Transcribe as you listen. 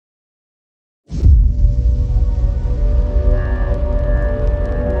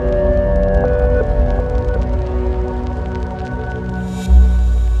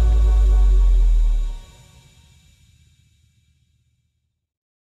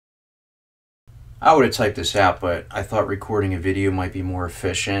I would have typed this out, but I thought recording a video might be more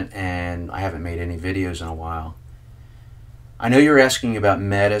efficient, and I haven't made any videos in a while. I know you're asking about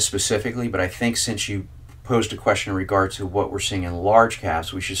Meta specifically, but I think since you posed a question in regard to what we're seeing in large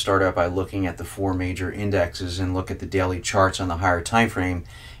caps, we should start out by looking at the four major indexes and look at the daily charts on the higher time frame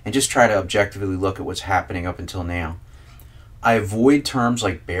and just try to objectively look at what's happening up until now. I avoid terms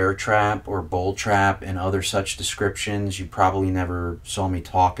like bear trap or bull trap and other such descriptions. You probably never saw me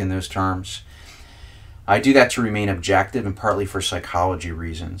talk in those terms. I do that to remain objective and partly for psychology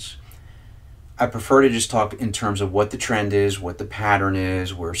reasons. I prefer to just talk in terms of what the trend is, what the pattern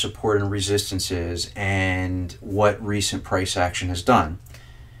is, where support and resistance is, and what recent price action has done.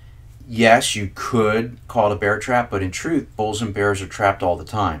 Yes, you could call it a bear trap, but in truth, bulls and bears are trapped all the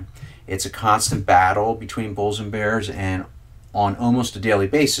time. It's a constant battle between bulls and bears, and on almost a daily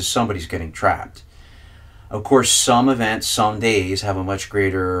basis, somebody's getting trapped. Of course, some events, some days have a much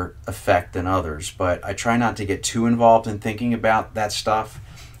greater effect than others, but I try not to get too involved in thinking about that stuff.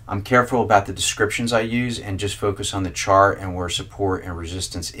 I'm careful about the descriptions I use and just focus on the chart and where support and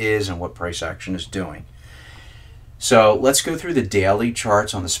resistance is and what price action is doing. So let's go through the daily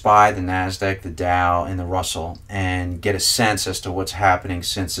charts on the SPY, the NASDAQ, the Dow, and the Russell and get a sense as to what's happening,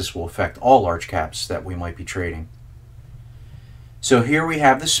 since this will affect all large caps that we might be trading. So here we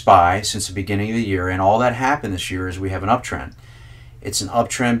have the SPY since the beginning of the year, and all that happened this year is we have an uptrend. It's an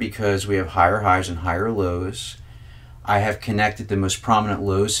uptrend because we have higher highs and higher lows. I have connected the most prominent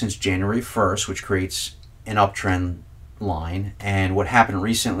lows since January 1st, which creates an uptrend line. And what happened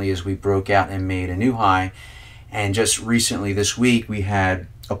recently is we broke out and made a new high. And just recently this week, we had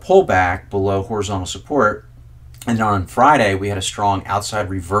a pullback below horizontal support. And on Friday, we had a strong outside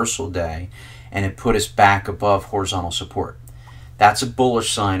reversal day, and it put us back above horizontal support. That's a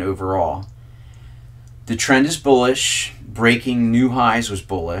bullish sign overall. The trend is bullish. Breaking new highs was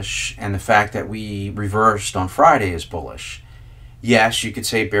bullish, and the fact that we reversed on Friday is bullish. Yes, you could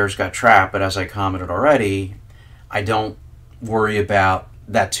say bears got trapped, but as I commented already, I don't worry about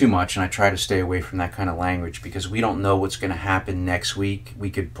that too much, and I try to stay away from that kind of language because we don't know what's going to happen next week.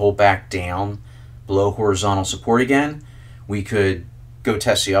 We could pull back down below horizontal support again. We could go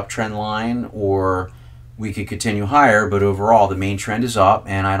test the uptrend line, or we could continue higher, but overall the main trend is up,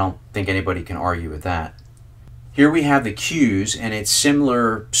 and I don't think anybody can argue with that. Here we have the Qs, and it's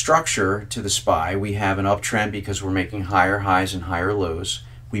similar structure to the SPY. We have an uptrend because we're making higher highs and higher lows.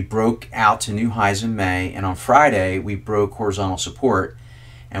 We broke out to new highs in May, and on Friday we broke horizontal support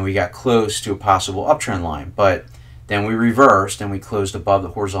and we got close to a possible uptrend line, but then we reversed and we closed above the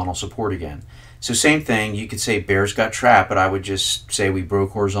horizontal support again. So same thing, you could say bears got trapped, but I would just say we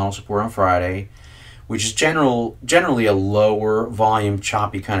broke horizontal support on Friday, which is generally a lower volume,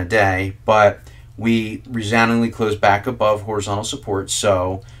 choppy kind of day, but we resoundingly closed back above horizontal support.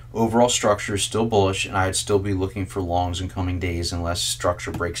 So overall structure is still bullish, and I'd still be looking for longs in coming days unless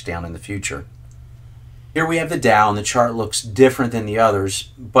structure breaks down in the future. Here we have the Dow, and the chart looks different than the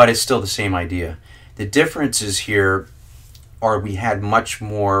others, but it's still the same idea. The differences here are we had much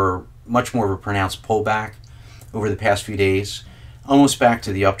more of a pronounced pullback over the past few days, almost back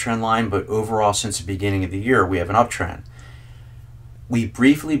to the uptrend line, but overall since the beginning of the year we have an uptrend. We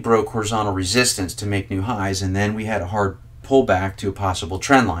briefly broke horizontal resistance to make new highs, and then we had a hard pullback to a possible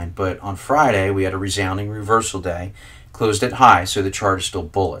trend line, but on Friday we had a resounding reversal day, closed at high, so the chart is still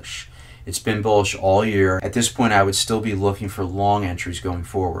bullish. It's been bullish all year. At this point I would still be looking for long entries going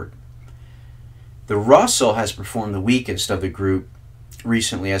forward. The Russell has performed the weakest of the group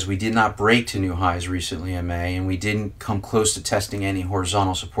recently, as we did not break to new highs recently in May, and we didn't come close to testing any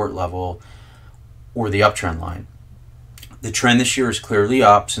horizontal support level or the uptrend line. The trend this year is clearly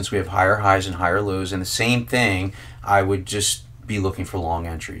up since we have higher highs and higher lows, and the same thing, I would just be looking for long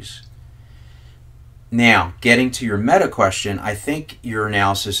entries. Now, getting to your Meta question, I think your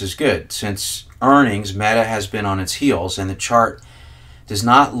analysis is good. Since earnings, Meta has been on its heels, and the chart does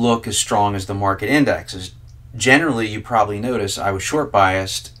not look as strong as the market indexes. Generally, you probably notice I was short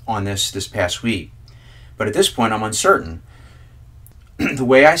biased on this past week, but at this point I'm uncertain. The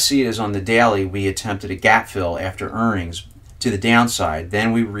way I see it is on the daily, we attempted a gap fill after earnings to the downside.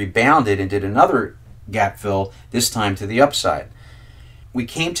 Then we rebounded and did another gap fill, this time to the upside. We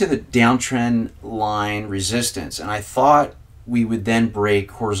came to the downtrend line resistance, and I thought we would then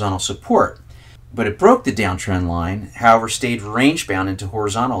break horizontal support. But it broke the downtrend line, however stayed range bound into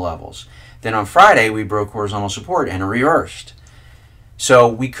horizontal levels. Then on Friday we broke horizontal support and it reversed. So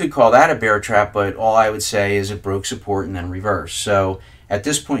we could call that a bear trap, but all I would say is it broke support and then reversed. So at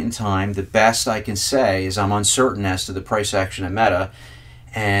this point in time, the best I can say is I'm uncertain as to the price action at Meta,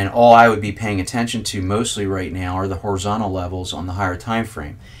 and all I would be paying attention to mostly right now are the horizontal levels on the higher time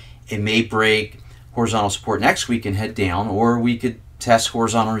frame. It may break horizontal support next week and head down, or we could test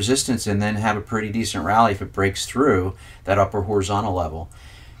horizontal resistance and then have a pretty decent rally if it breaks through that upper horizontal level.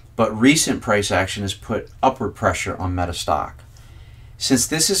 But recent price action has put upward pressure on Meta stock. Since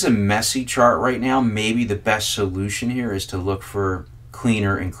this is a messy chart right now, maybe the best solution here is to look for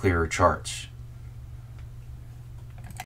cleaner and clearer charts.